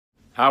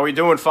How we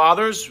doing,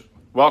 fathers?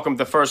 Welcome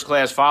to First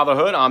Class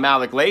Fatherhood. I'm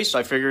Alec Lace.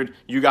 I figured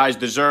you guys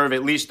deserve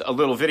at least a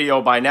little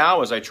video by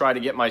now as I try to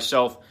get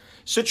myself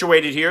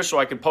situated here so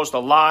I can post a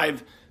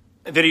live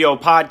video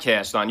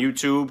podcast on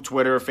YouTube,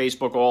 Twitter,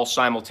 Facebook, all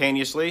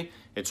simultaneously.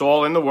 It's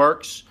all in the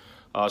works,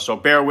 so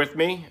bear with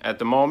me at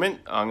the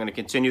moment. I'm going to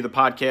continue the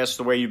podcast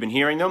the way you've been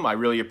hearing them. I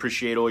really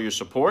appreciate all your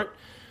support.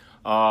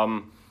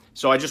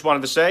 So I just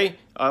wanted to say,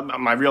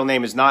 my real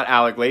name is not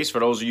Alec Lace. For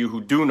those of you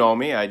who do know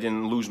me, I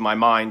didn't lose my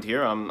mind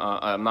here. I'm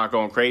not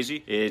going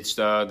crazy. It's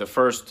the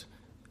first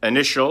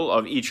initial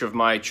of each of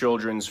my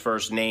children's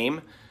first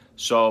name.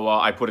 So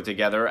I put it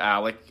together,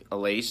 Alec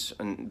Lace,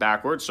 and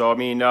backwards. So,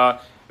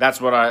 that's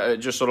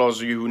what just so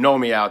those of you who know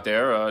me out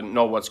there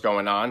know what's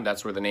going on.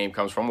 That's where the name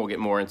comes from. We'll get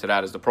more into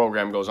that as the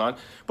program goes on.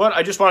 But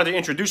I just wanted to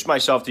introduce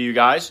myself to you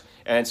guys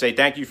and say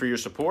thank you for your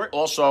support.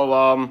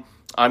 Also,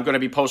 I'm going to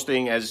be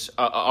posting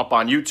up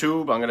on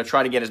YouTube. I'm going to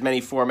try to get as many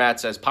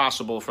formats as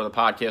possible for the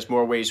podcast,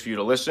 more ways for you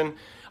to listen.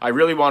 I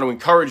really want to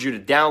encourage you to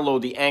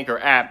download the Anchor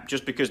app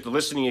just because the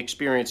listening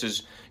experience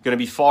is going to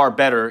be far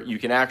better. You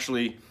can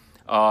actually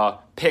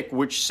pick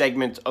which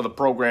segment of the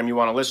program you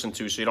want to listen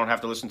to, so you don't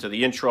have to listen to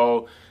the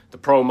intro, the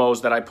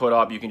promos that I put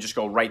up. You can just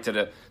go right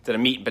to the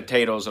meat and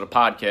potatoes of the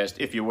podcast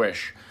if you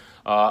wish.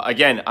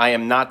 Again, I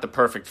am not the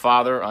perfect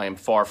father. I am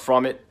far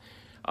from it.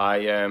 I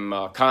am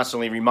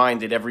constantly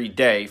reminded every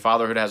day.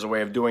 Fatherhood has a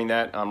way of doing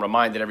that. I'm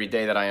reminded every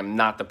day that I am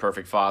not the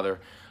perfect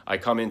father. I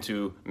come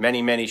into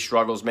many, many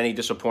struggles, many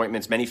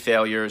disappointments, many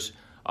failures.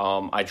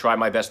 I try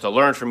my best to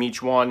learn from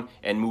each one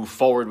and move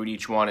forward with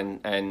each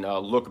one and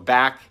look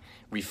back,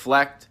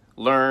 reflect,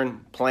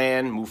 learn,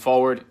 plan, move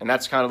forward. And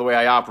that's kind of the way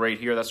I operate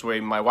here. That's the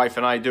way my wife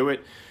and I do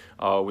it.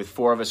 With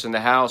four of us in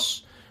the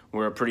house,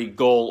 we're a pretty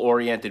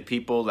goal-oriented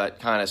people that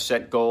kind of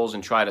set goals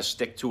and try to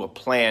stick to a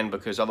plan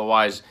because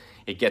otherwise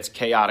it gets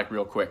chaotic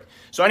real quick.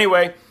 So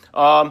anyway,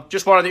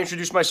 just wanted to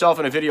introduce myself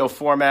in a video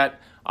format.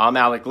 I'm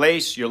Alec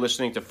Lace. You're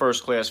listening to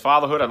First Class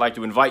Fatherhood. I'd like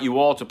to invite you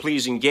all to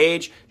please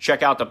engage.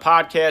 Check out the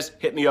podcast.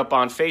 Hit me up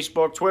on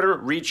Facebook, Twitter.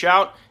 Reach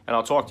out, and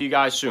I'll talk to you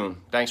guys soon.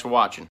 Thanks for watching.